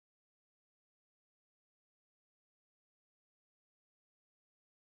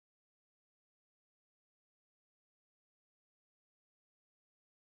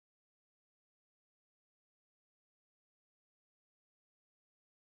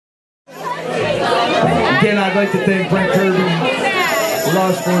Again, I'd like to thank Brent Kirby,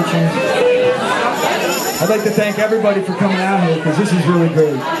 Lost Fortunes. I'd like to thank everybody for coming out here, because this is really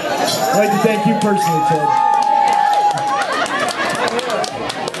great. I'd like to thank you personally, Ted.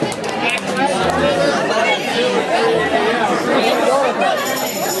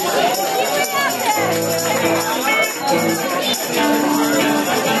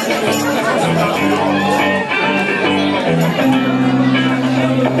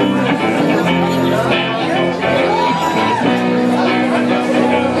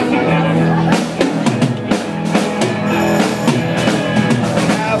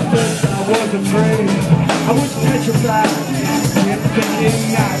 I was petrified, kept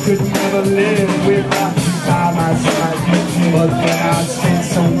thinking I could never live without you by my side. But then I spent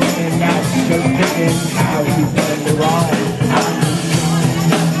so many nights just thinking how you done me wrong.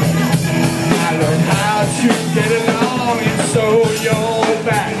 I learned how to get along, and so you're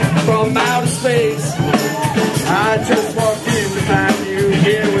back from outer space. I just walked in to find you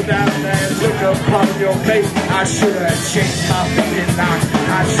here without that look upon your face. I should have changed my fucking life.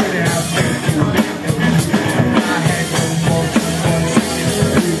 I should have made you live.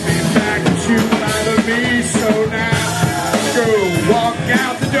 So now, go walk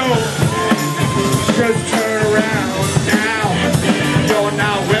out the door. Just turn around now. You're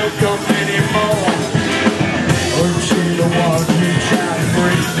not welcome anymore. Weren't you the one who tried to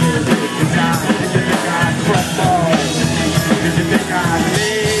break me with his eyes? Did you think I'd crumble? Did you think I'd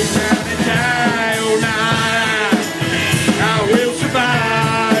lay down and die? Oh, nah, I will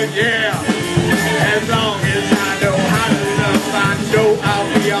survive, yeah. As long as I know how to love, I know I'll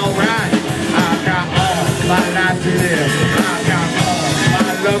be alright. My life to live, I got all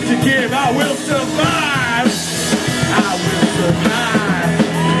my love to give. I will survive. I will survive.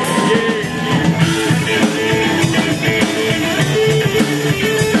 Yeah.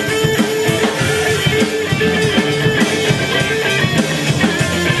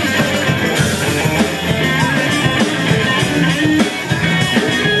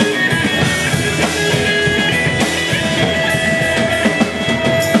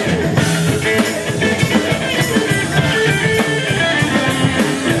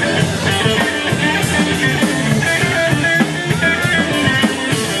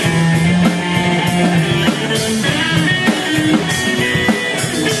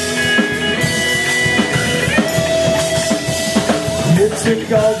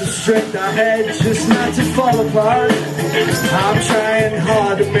 Took all the strength I had just not to fall apart. I'm trying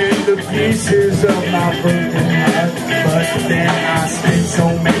hard to mend the pieces of my broken heart, but then I spent so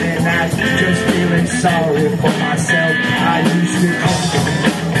many nights just feeling sorry for myself. I used to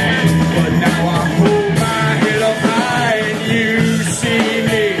but now I hold my head up high and you see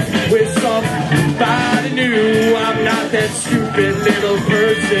me with somebody new. I'm not that stupid little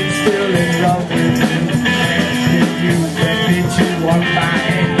person still in love with you. You left me to one by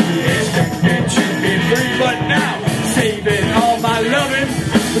and you expected to be free, but now saving all my loving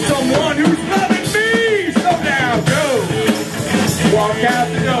for someone who's loving me. So now go walk out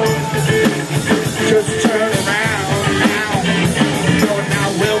the door, just turn around now. You're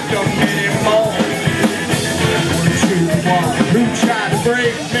not welcome anymore. Weren't you the one who tried to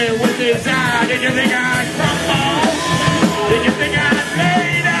break me with his eye? Did you think I'd crumble? Did you think I'd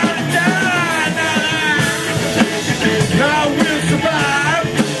lay down and die? I will survive.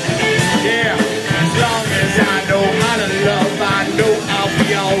 Yeah, as long as I know how to love, I know I'll be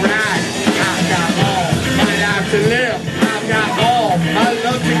alright. I've got all my life to live. I've got all my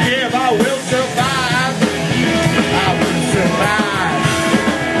love to give.